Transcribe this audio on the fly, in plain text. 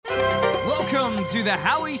Welcome to the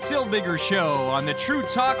Howie Silbiger Show on the True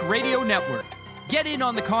Talk Radio Network. Get in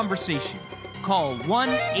on the conversation. Call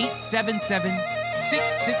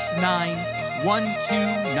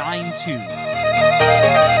 1-877-669-1292.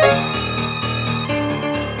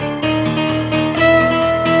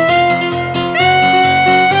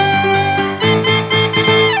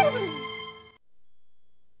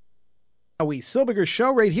 Howie Silbiger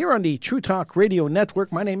Show right here on the True Talk Radio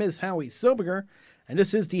Network. My name is Howie Silbiger, and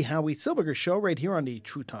this is the Howie Silbiger Show right here on the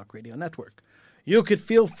True Talk Radio Network. You could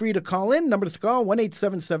feel free to call in. Number to call,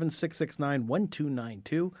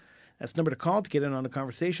 1-877-669-1292. That's the number to call to get in on the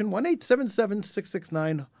conversation,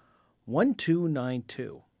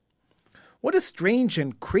 1-877-669-1292. What a strange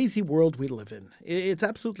and crazy world we live in. It's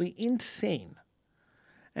absolutely insane.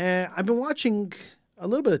 I've been watching a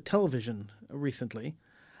little bit of television recently.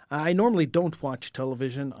 I normally don't watch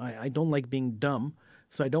television. I don't like being dumb,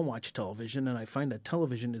 so I don't watch television, and I find that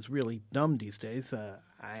television is really dumb these days.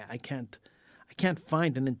 I can't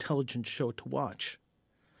find an intelligent show to watch.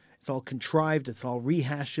 It's all contrived. It's all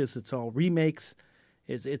rehashes. It's all remakes.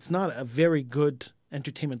 It's not a very good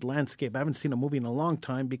entertainment landscape. I haven't seen a movie in a long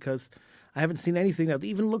time because I haven't seen anything that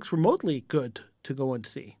even looks remotely good to go and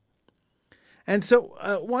see. And so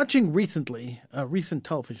watching recent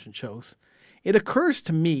television shows, it occurs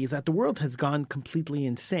to me that the world has gone completely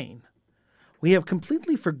insane. We have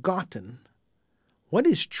completely forgotten what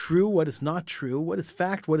is true, what is not true, what is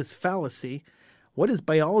fact, what is fallacy, what is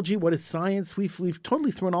biology, what is science. We've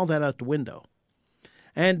totally thrown all that out the window.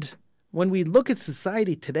 And when we look at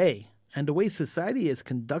society today and the way society is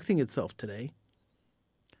conducting itself today,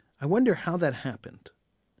 I wonder how that happened.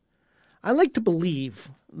 I like to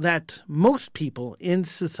believe that most people in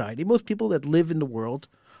society, most people that live in the world,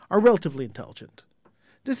 are relatively intelligent.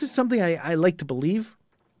 This is something I like to believe,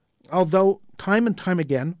 although time and time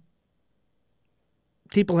again,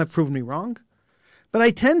 people have proven me wrong. But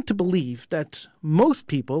I tend to believe that most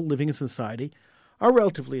people living in society are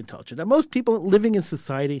relatively intelligent. That most people living in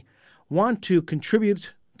society want to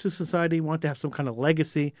contribute to society, want to have some kind of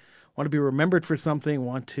legacy, want to be remembered for something,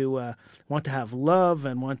 want to have love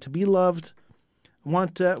and want to be loved.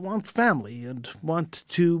 Want family and want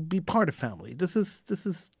to be part of family. This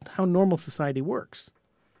is how normal society works.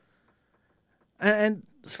 And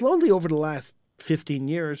slowly over the last 15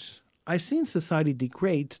 years, I've seen society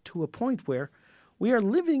degrade to a point where we are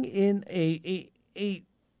living in a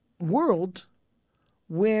world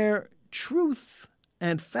where truth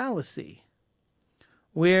and fallacy,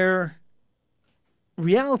 where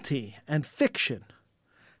reality and fiction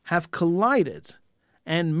have collided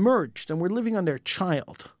and merged, and we're living on their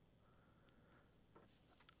child.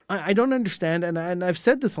 I don't understand, and I've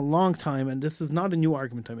said this a long time, and this is not a new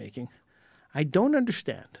argument I'm making. I don't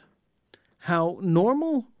understand how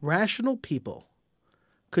normal, rational people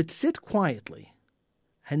could sit quietly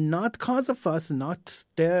and not cause a fuss and not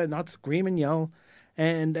scream and yell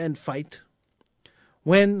and fight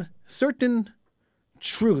when certain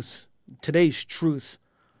truths, today's truths,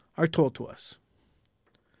 are told to us.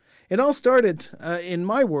 It all started, in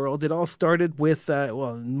my world, it all started with,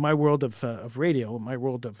 in my world of radio, my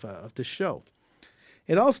world of this show.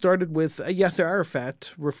 It all started with Yasser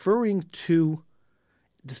Arafat referring to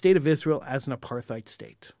the state of Israel as an apartheid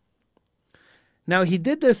state. Now, he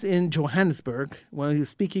did this in Johannesburg, when he was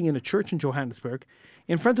speaking in a church in Johannesburg,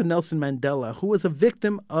 in front of Nelson Mandela, who was a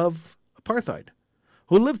victim of apartheid,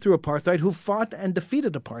 who lived through apartheid, who fought and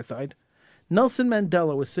defeated apartheid. Nelson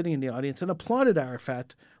Mandela was sitting in the audience and applauded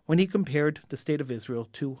Arafat when he compared the state of Israel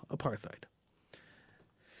to apartheid.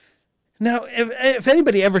 Now, if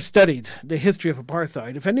anybody ever studied the history of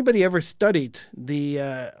apartheid, if anybody ever studied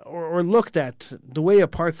or looked at the way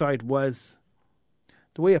apartheid was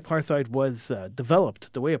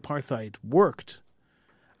developed, the way apartheid worked,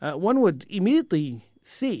 one would immediately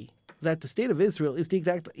see that the state of Israel is the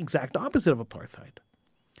exact opposite of apartheid.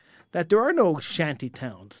 That there are no shanty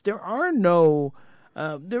towns, there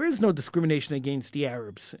is no discrimination against the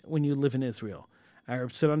Arabs when you live in Israel.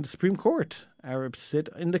 Arabs sit on the Supreme Court. Arabs sit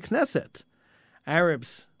in the Knesset.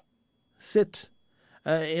 Arabs sit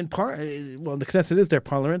the Knesset is their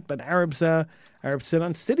parliament, but Arabs sit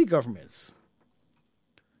on city governments.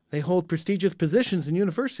 They hold prestigious positions in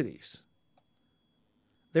universities.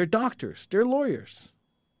 They're doctors. They're lawyers.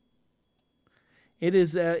 It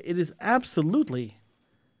is absolutely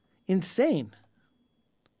insane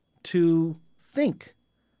to think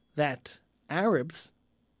that Arabs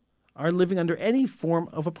are living under any form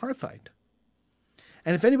of apartheid.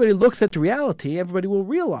 And if anybody looks at the reality, everybody will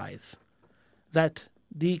realize that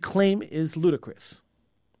the claim is ludicrous.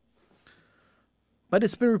 But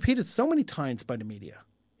it's been repeated so many times by the media.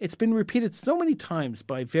 It's been repeated so many times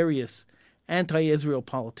by various anti-Israel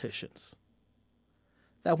politicians.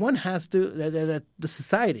 That one has to, that the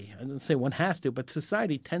society, I don't say one has to, but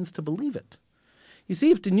society tends to believe it. You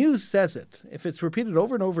see, if the news says it, if it's repeated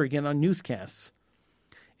over and over again on newscasts,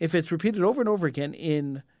 if it's repeated over and over again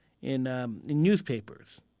in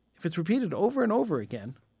newspapers, if it's repeated over and over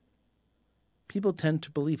again, people tend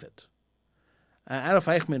to believe it. Adolf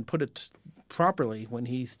Eichmann put it properly when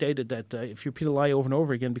he stated that if you repeat a lie over and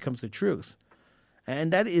over again, it becomes the truth.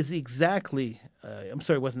 And that is exactly, I'm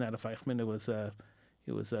sorry, it wasn't Adolf Eichmann, it was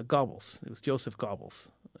Goebbels. It was Joseph Goebbels,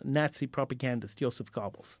 Nazi propagandist Joseph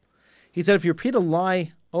Goebbels. He said if you repeat a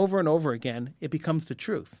lie over and over again, it becomes the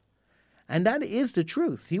truth. And that is the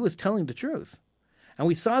truth. He was telling the truth. And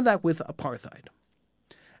we saw that with apartheid.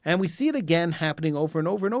 And we see it again happening over and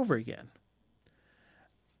over and over again.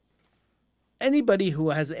 Anybody who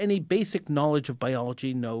has any basic knowledge of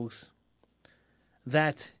biology knows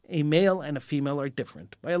that a male and a female are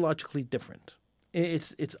different, biologically different.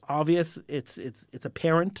 It's obvious. It's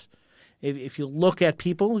apparent. If you look at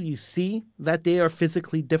people, you see that they are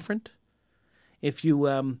physically different. If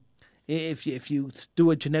you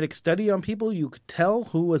do a genetic study on people, you could tell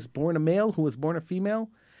who was born a male, who was born a female.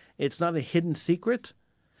 It's not a hidden secret.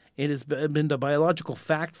 It has been the biological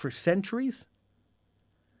fact for centuries.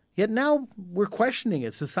 Yet now we're questioning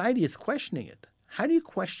it. Society is questioning it. How do you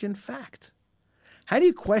question fact? How do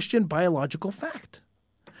you question biological fact?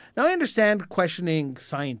 Now, I understand questioning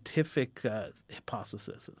scientific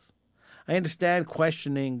hypotheses. I understand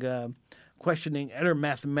questioning other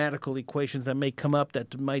mathematical equations that may come up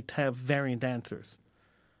that might have variant answers.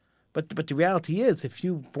 But the reality is, if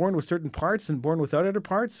you're born with certain parts and born without other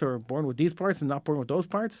parts, or born with these parts and not born with those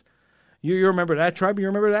parts, you remember that tribe, you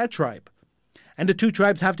remember that tribe. And the two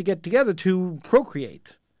tribes have to get together to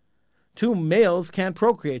procreate. Two males can't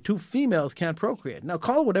procreate. Two females can't procreate. Now,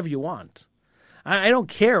 call it whatever you want. I don't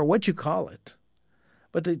care what you call it.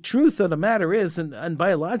 But the truth of the matter is, and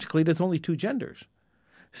biologically, there's only two genders.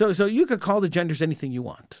 So you could call the genders anything you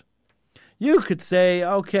want. You could say,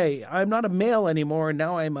 okay, I'm not a male anymore,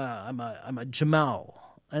 now I'm a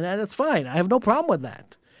Jamal. And that's fine. I have no problem with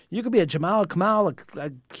that. You could be a Jamal, a Kamal, a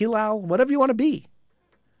Kilal, whatever you want to be.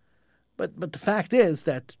 But the fact is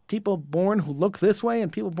that people born who look this way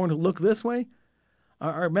and people born who look this way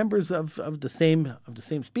are members of the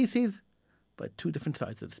same species, but two different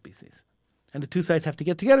sides of the species. And the two sides have to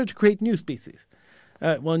get together to create new species.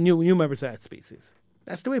 New members of that species.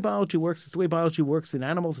 That's the way biology works. It's the way biology works in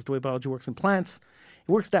animals. It's the way biology works in plants.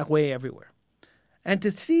 It works that way everywhere. And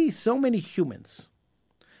to see so many humans,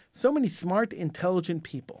 so many smart, intelligent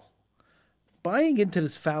people buying into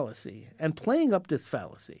this fallacy and playing up this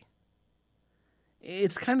fallacy,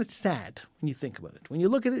 it's kind of sad when you think about it. When you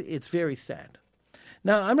look at it, it's very sad.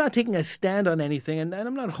 Now, I'm not taking a stand on anything, and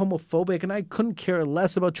I'm not homophobic, and I couldn't care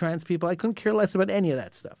less about trans people. I couldn't care less about any of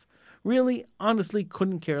that stuff. Really, honestly,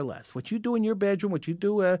 couldn't care less. What you do in your bedroom, what you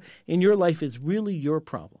do in your life is really your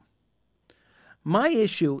problem. My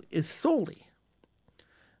issue is solely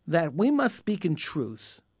that we must speak in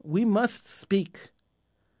truth. We must speak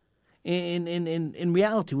in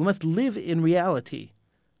reality. We must live in reality.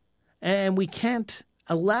 And we can't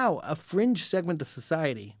allow a fringe segment of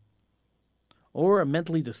society or a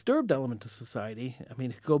mentally disturbed element of society, I mean,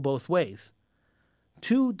 it could go both ways,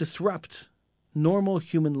 to disrupt normal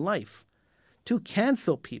human life, to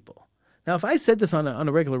cancel people. Now, if I said this on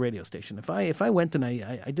a regular radio station, if I went and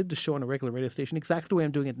I did the show on a regular radio station exactly the way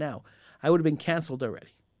I'm doing it now, I would have been canceled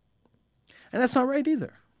already. And that's not right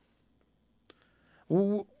either.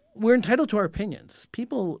 We're entitled to our opinions.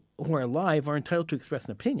 People who are alive are entitled to express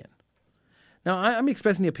an opinion. Now, I'm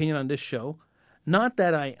expressing the opinion on this show, not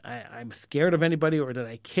that I'm scared of anybody or that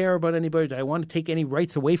I care about anybody, that I want to take any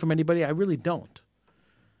rights away from anybody. I really don't.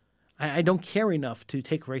 I don't care enough to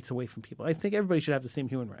take rights away from people. I think everybody should have the same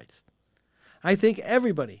human rights. I think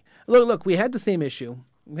everybody. Look, we had the same issue.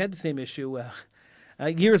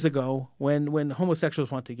 Years ago when homosexuals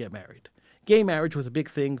wanted to get married. Gay marriage was a big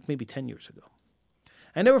thing maybe 10 years ago.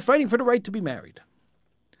 And they were fighting for the right to be married.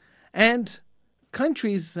 And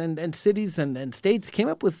countries and cities and states came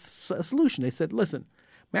up with a solution. They said, listen,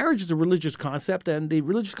 marriage is a religious concept, and the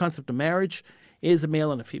religious concept of marriage is a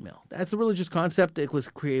male and a female. That's a religious concept. It was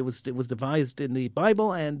devised in the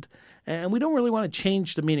Bible, and we don't really want to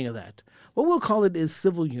change the meaning of that. What we'll call it is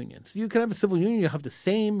civil unions. You can have a civil union. You have the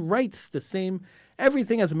same rights, the same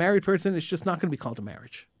everything as a married person. It's just not going to be called a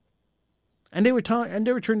marriage. And they were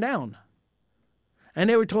turned down, and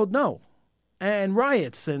they were told no. And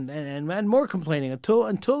riots and more complaining until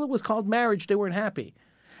it was called marriage, they weren't happy.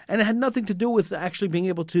 And it had nothing to do with actually being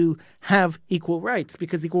able to have equal rights,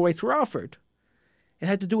 because equal rights were offered. It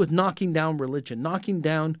had to do with knocking down religion, knocking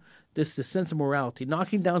down this sense of morality,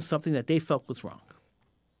 knocking down something that they felt was wrong.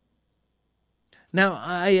 Now,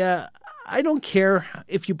 I don't care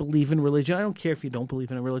if you believe in religion. I don't care if you don't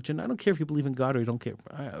believe in a religion. I don't care if you believe in God or you don't care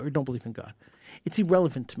or don't believe in God. It's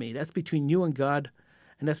irrelevant to me. That's between you and God,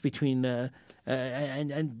 and that's between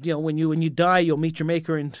and you know, when you die, you'll meet your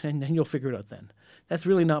maker, and you'll figure it out then. That's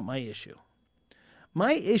really not my issue.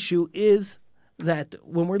 My issue is that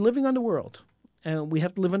when we're living on the world, and we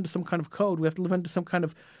have to live under some kind of code, we have to live under some kind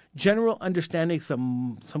of general understanding,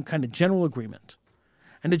 some kind of general agreement.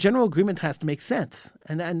 And the general agreement has to make sense.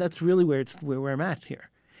 And that's really where I'm at here,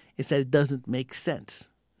 is that it doesn't make sense.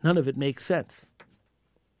 None of it makes sense.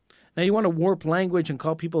 Now, you want to warp language and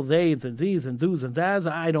call people theys and these and thous and thas.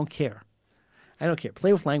 I don't care. I don't care.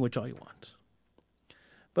 Play with language all you want.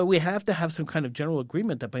 But we have to have some kind of general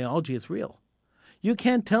agreement that biology is real. You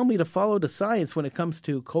can't tell me to follow the science when it comes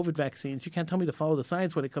to COVID vaccines. You can't tell me to follow the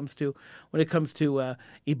science when it comes to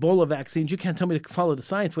Ebola vaccines. You can't tell me to follow the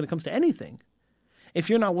science when it comes to anything, if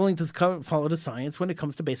you're not willing to follow the science when it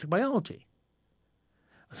comes to basic biology.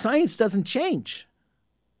 Science doesn't change.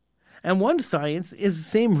 And one science is the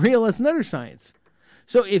same real as another science.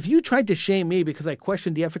 So if you tried to shame me because I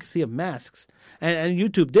questioned the efficacy of masks, and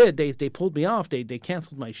YouTube did, they pulled me off, they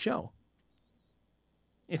canceled my show.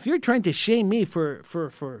 If you're trying to shame me for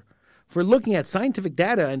looking at scientific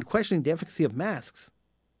data and questioning the efficacy of masks,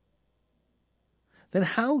 then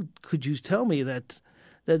how could you tell me that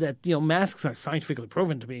masks are scientifically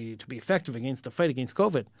proven to be effective against the fight against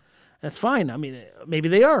COVID? That's fine. I mean, maybe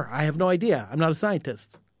they are. I have no idea. I'm not a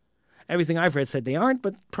scientist. Everything I've read said they aren't,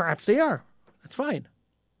 but perhaps they are. That's fine.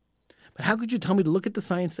 But how could you tell me to look at the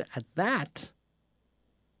science at that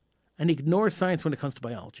and ignore science when it comes to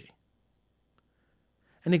biology?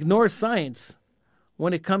 And ignore science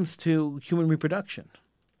when it comes to human reproduction?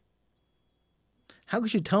 How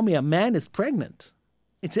could you tell me a man is pregnant?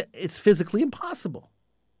 It's physically impossible.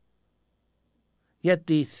 Yet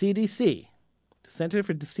the CDC, the Center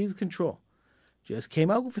for Disease Control, just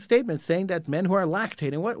came out with a statement saying that men who are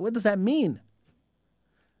lactating, what does that mean?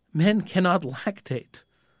 Men cannot lactate.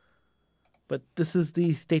 But this is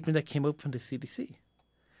the statement that came out from the CDC.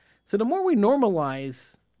 So the more we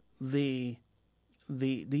normalize the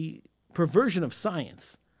perversion of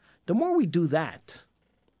science, the more we do that,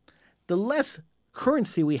 the less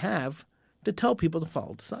currency we have to tell people to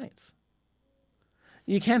follow the science.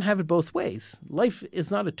 You can't have it both ways. Life is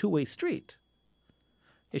not a two-way street.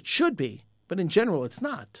 It should be, but in general it's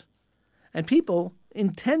not. And people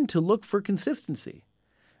intend to look for consistency.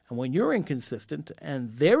 And when you're inconsistent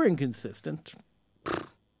and they're inconsistent,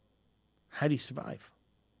 how do you survive?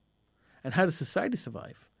 And how does society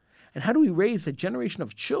survive? And how do we raise a generation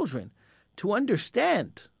of children to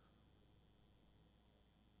understand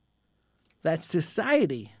that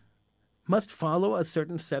society must follow a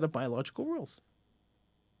certain set of biological rules?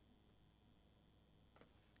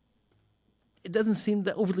 It doesn't seem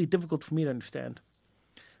that overly difficult for me to understand.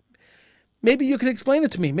 Maybe you can explain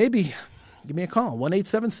it to me. Maybe give me a call.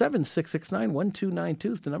 1-877-669-1292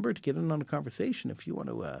 is the number to get in on a conversation if you want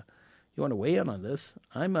to weigh in on this.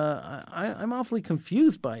 I'm awfully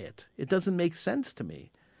confused by it. It doesn't make sense to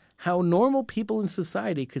me how normal people in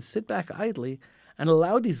society could sit back idly and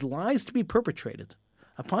allow these lies to be perpetrated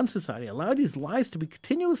upon society, allow these lies to be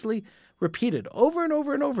continuously repeated over and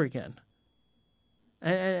over and over again.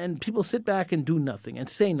 And people sit back and do nothing and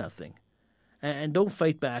say nothing and don't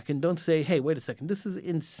fight back and don't say, hey, wait a second, this is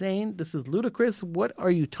insane, this is ludicrous, what are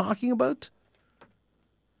you talking about?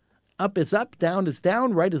 Up is up, down is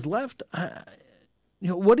down, right is left.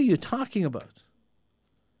 What are you talking about?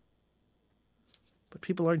 But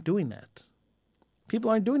people aren't doing that. People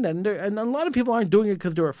aren't doing that. And a lot of people aren't doing it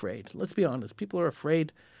because they're afraid. Let's be honest. People are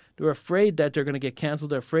afraid. They're afraid that they're going to get canceled.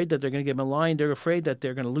 They're afraid that they're going to get maligned. They're afraid that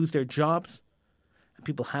they're going to lose their jobs. And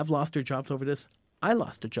people have lost their jobs over this. I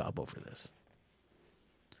lost a job over this.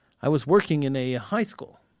 I was working in a high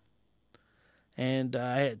school. And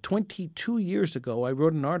 22 years ago, I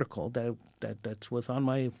wrote an article that was on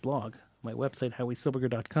my blog, my website,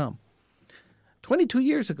 howiesilberger.com. 22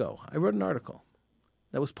 years ago, I wrote an article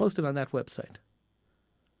that was posted on that website.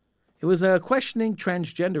 It was questioning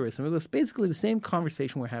transgenderism. It was basically the same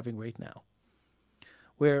conversation we're having right now,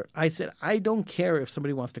 where I said, I don't care if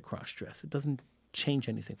somebody wants to cross-dress. It doesn't change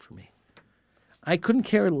anything for me. I couldn't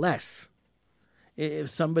care less if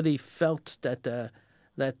somebody felt that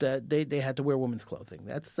they had to wear women's clothing.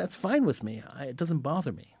 That's fine with me. It doesn't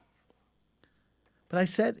bother me. But I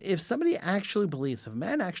said, if somebody actually believes, if a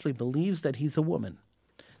man actually believes that he's a woman,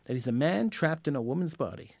 that he's a man trapped in a woman's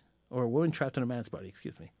body, or a woman trapped in a man's body,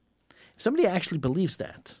 excuse me. If somebody actually believes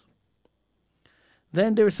that,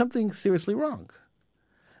 then there is something seriously wrong.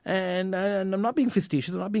 And I'm not being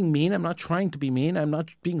facetious. I'm not being mean. I'm not trying to be mean. I'm not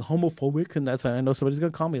being homophobic. And I know somebody's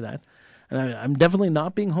going to call me that. And I'm definitely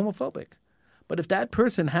not being homophobic. But if that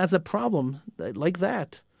person has a problem like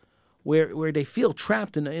that, where they feel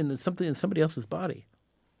trapped in somebody else's body,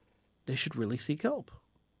 they should really seek help.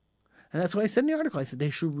 And that's what I said in the article. I said they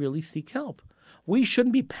should really seek help. We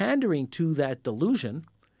shouldn't be pandering to that delusion.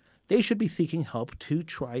 They should be seeking help to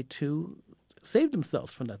try to save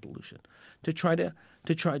themselves from that delusion, to try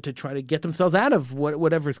to get themselves out of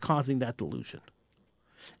whatever is causing that delusion.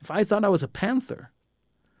 If I thought I was a panther,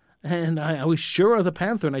 and I was sure I was a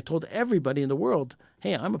panther, and I told everybody in the world,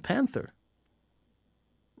 hey, I'm a panther,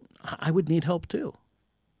 I would need help too.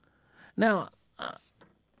 Now,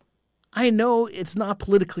 I know it's not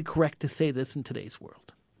politically correct to say this in today's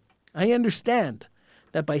world. I understand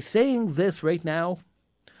that by saying this right now,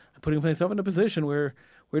 I'm putting myself in a position where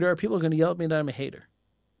there are people going to yell at me that I'm a hater.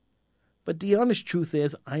 But the honest truth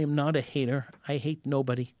is, I am not a hater. I hate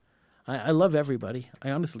nobody. I love everybody. I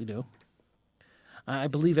honestly do. I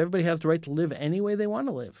believe everybody has the right to live any way they want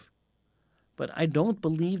to live. But I don't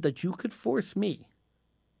believe that you could force me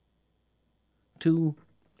to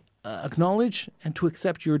acknowledge and to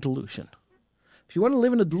accept your delusion. If you want to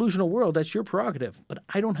live in a delusional world, that's your prerogative. But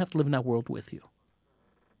I don't have to live in that world with you.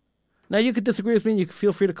 Now, you could disagree with me, and you can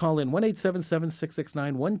feel free to call in.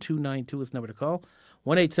 1-877-669-1292 is the number to call.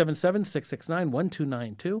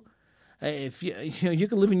 1-877-669-1292. If you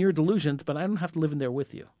can live in your delusions, but I don't have to live in there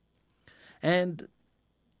with you. And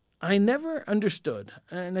I never understood,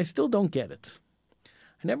 and I still don't get it.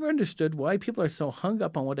 I never understood why people are so hung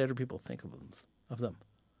up on what other people think of them.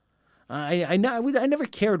 I never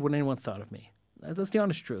cared what anyone thought of me. That's the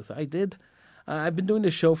honest truth. I did. I've been doing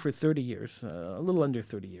this show for 30 years, a little under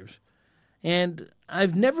 30 years. And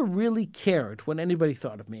I've never really cared what anybody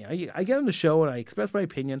thought of me. I get on the show and I express my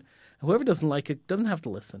opinion. And whoever doesn't like it doesn't have to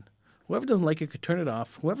listen. Whoever doesn't like it could turn it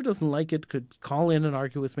off. Whoever doesn't like it could call in and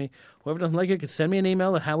argue with me. Whoever doesn't like it could send me an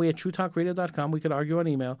email at howie@truetalkradio.com. We could argue on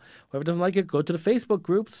email. Whoever doesn't like it, go to the Facebook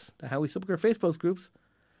groups, the Howie Silberger Facebook groups,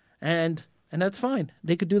 and that's fine.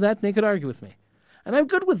 They could do that and they could argue with me. And I'm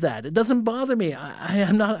good with that. It doesn't bother me. I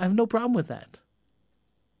have no problem with that.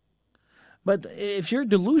 But if you're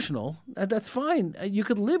delusional, that's fine. You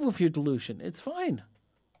could live with your delusion. It's fine.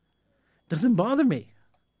 It doesn't bother me.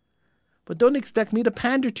 But don't expect me to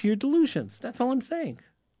pander to your delusions. That's all I'm saying.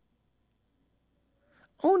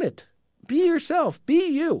 Own it. Be yourself. Be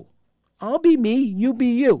you. I'll be me. You be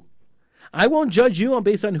you. I won't judge you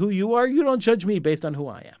based on who you are. You don't judge me based on who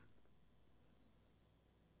I am.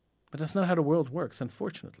 But that's not how the world works,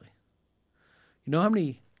 unfortunately. You know how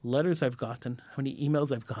many letters I've gotten, how many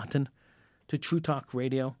emails I've gotten to True Talk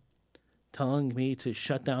Radio telling me to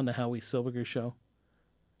shut down the Howie Silberger show?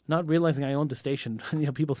 Not realizing I owned the station.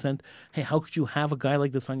 People sent, hey, how could you have a guy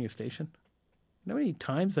like this on your station? You know how many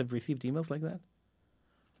times I've received emails like that?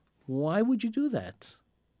 Why would you do that?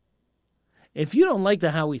 If you don't like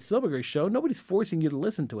the Howie Silberger show, nobody's forcing you to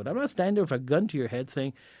listen to it. I'm not standing there with a gun to your head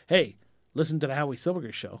saying, hey, listen to the Howie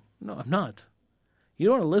Silberger show. No, I'm not. You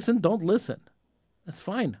don't want to listen? Don't listen. That's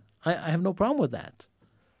fine. I have no problem with that.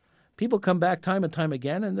 People come back time and time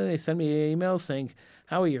again, and then they send me emails saying,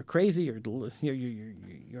 Howie, you're crazy, you're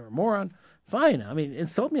a moron. Fine. I mean,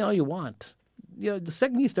 insult me all you want. The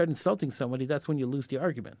second you start insulting somebody, that's when you lose the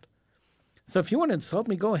argument. So if you want to insult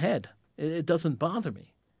me, go ahead. It doesn't bother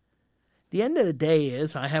me. The end of the day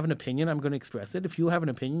is I have an opinion, I'm going to express it. If you have an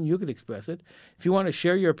opinion, you could express it. If you want to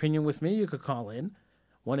share your opinion with me, you could call in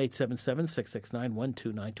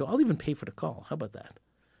 1-877-669-1292. I'll even pay for the call. How about that?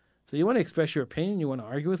 So you want to express your opinion, you want to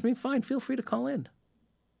argue with me, fine, feel free to call in.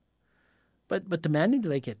 But demanding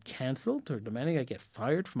that I get canceled or demanding I get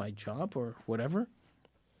fired from my job or whatever,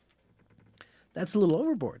 that's a little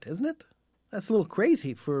overboard, isn't it? That's a little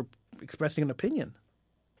crazy for expressing an opinion.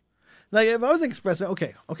 Like if I was expressing,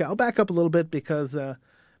 okay, I'll back up a little bit because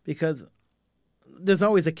there's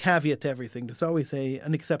always a caveat to everything. There's always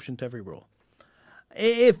an exception to every rule.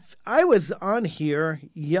 If I was on here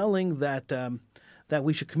yelling that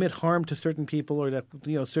we should commit harm to certain people, or that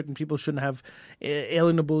certain people shouldn't have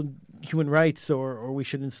alienable human rights, or we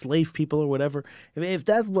should enslave people, or whatever, if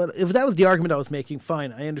that was the argument I was making,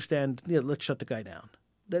 fine, I understand. Let's shut the guy down.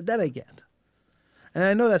 That I get. And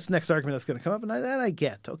I know that's the next argument that's going to come up, and that I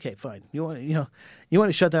get. Okay, fine. You want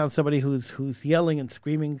to shut down somebody who's yelling and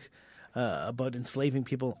screaming about enslaving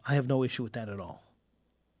people. I have no issue with that at all.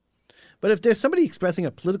 But if there's somebody expressing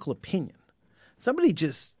a political opinion, somebody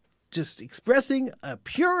just expressing a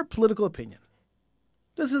pure political opinion,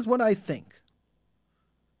 this is what I think.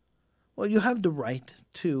 Well, you have the right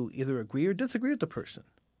to either agree or disagree with the person.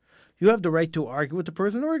 You have the right to argue with the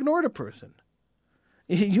person or ignore the person.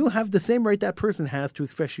 You have the same right that person has to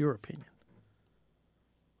express your opinion.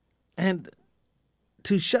 And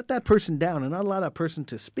to shut that person down and not allow that person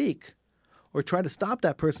to speak or try to stop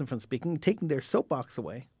that person from speaking, taking their soapbox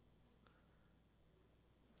away,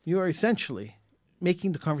 you are essentially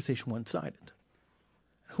making the conversation one-sided.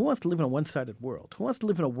 Who wants to live in a one-sided world? Who wants to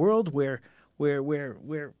live in a world where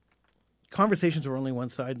conversations are only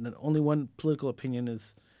one-sided and only one political opinion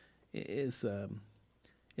is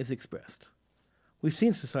expressed? We've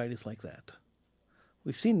seen societies like that.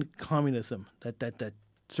 We've seen communism that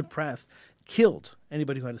suppressed, killed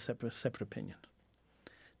anybody who had a separate opinion.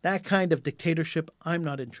 That kind of dictatorship I'm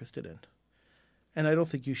not interested in. And I don't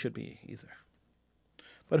think you should be either.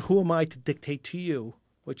 But who am I to dictate to you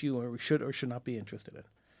what you should or should not be interested in?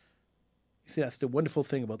 You see, that's the wonderful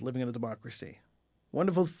thing about living in a democracy.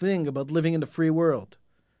 Wonderful thing about living in the free world.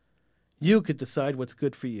 You could decide what's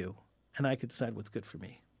good for you, and I could decide what's good for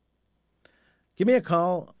me. Give me a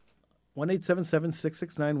call,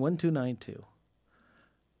 1-877-669-1292.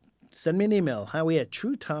 Send me an email, Howie at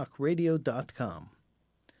truetalkradio.com.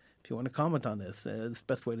 If you want to comment on this, it's the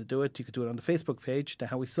best way to do it. You could do it on the Facebook page, the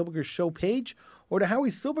Howie Silberger Show page, or the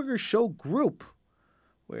Howie Silberger Show group,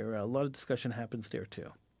 where a lot of discussion happens there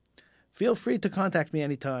too. Feel free to contact me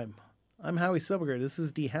anytime. I'm Howie Silberger. This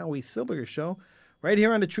is the Howie Silberger Show, right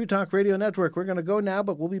here on the True Talk Radio Network. We're going to go now,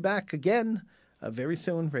 but we'll be back again very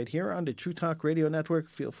soon, right here on the True Talk Radio Network.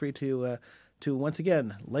 Feel free to once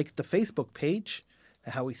again like the Facebook page,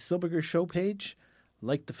 the Howie Silberger Show page.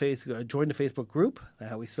 Join the Facebook group, the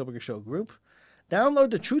Howie Silberger Show group. Download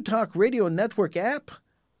the True Talk Radio Network app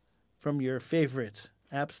from your favorite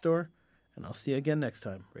app store. And I'll see you again next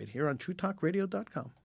time, right here on TrueTalkRadio.com.